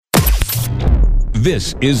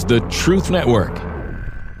This is the Truth Network.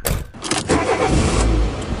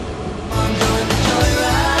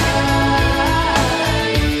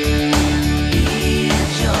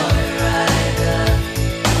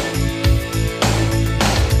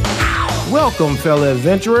 Welcome, fellow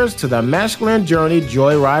adventurers, to the Masculine Journey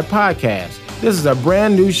Joyride podcast. This is a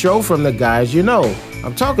brand new show from the guys you know.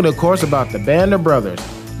 I'm talking, of course, about the Band of Brothers.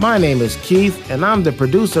 My name is Keith, and I'm the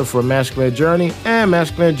producer for Masculine Journey and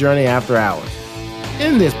Masculine Journey After Hours.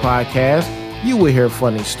 In this podcast, you will hear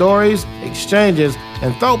funny stories, exchanges,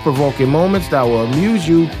 and thought-provoking moments that will amuse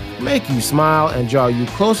you, make you smile, and draw you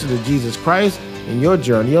closer to Jesus Christ in your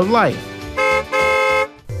journey of life.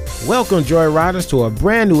 Welcome, Joyriders, to a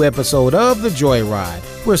brand new episode of The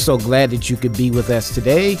Joyride. We're so glad that you could be with us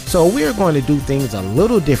today. So we're going to do things a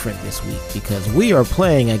little different this week because we are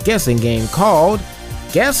playing a guessing game called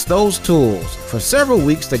Guess Those Tools. For several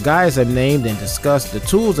weeks, the guys have named and discussed the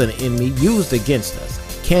tools an enemy used against us.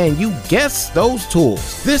 Can you guess those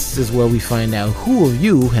tools? This is where we find out who of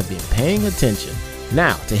you have been paying attention.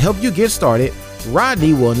 Now, to help you get started,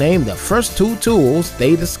 Rodney will name the first two tools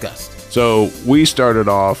they discussed. So we started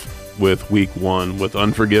off with week one with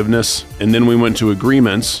unforgiveness, and then we went to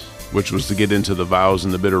agreements, which was to get into the vows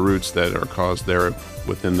and the bitter roots that are caused there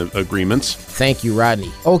within the agreements. Thank you,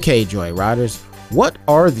 Rodney. Okay, Joyriders, what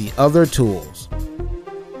are the other tools?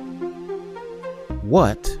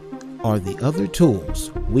 What are the other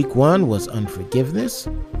tools? Week one was unforgiveness,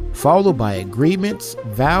 followed by agreements,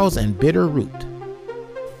 vows, and bitter root.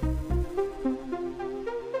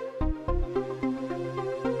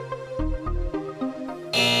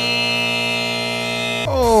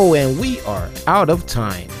 Oh, and we are out of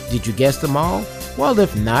time. Did you guess them all? Well,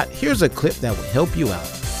 if not, here's a clip that will help you out.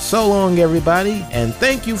 So long, everybody, and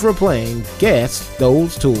thank you for playing Guess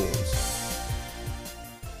Those Tools.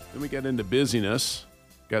 Then we got into busyness.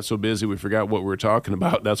 Got so busy we forgot what we were talking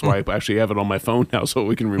about. That's why I actually have it on my phone now so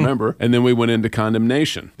we can remember. And then we went into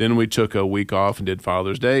condemnation. Then we took a week off and did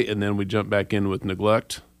Father's Day, and then we jumped back in with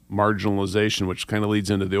neglect, marginalization, which kind of leads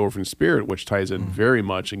into the orphan spirit, which ties in very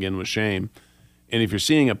much, again, with shame. And if you're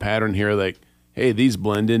seeing a pattern here, like, hey, these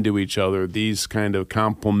blend into each other, these kind of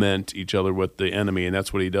complement each other with the enemy, and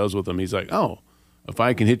that's what he does with them. He's like, oh, if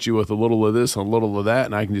I can hit you with a little of this and a little of that,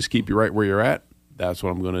 and I can just keep you right where you're at, that's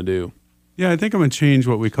what I'm going to do. Yeah, I think I'm going to change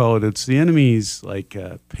what we call it. It's the enemy's like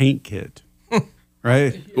paint kit,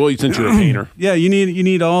 right? Well, since you're a painter. Yeah, you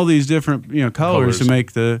need all these different colors to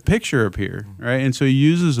make the picture appear, right? And so he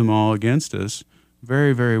uses them all against us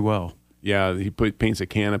very, very well. Yeah, he paints a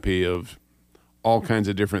canopy of all kinds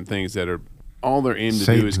of different things that are all they're aimed to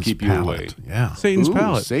do is keep you away. Yeah. Satan's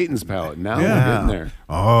palette. Satan's palette. Now Yeah. we're getting there.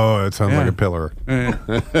 Oh, it sounds like a pillar.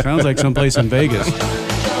 Sounds like someplace in Vegas.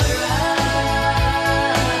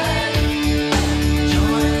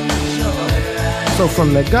 So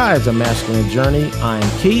from the guys of Masculine Journey, I'm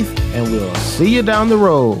Keith, and we'll see you down the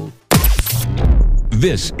road.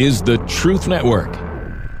 This is the Truth Network.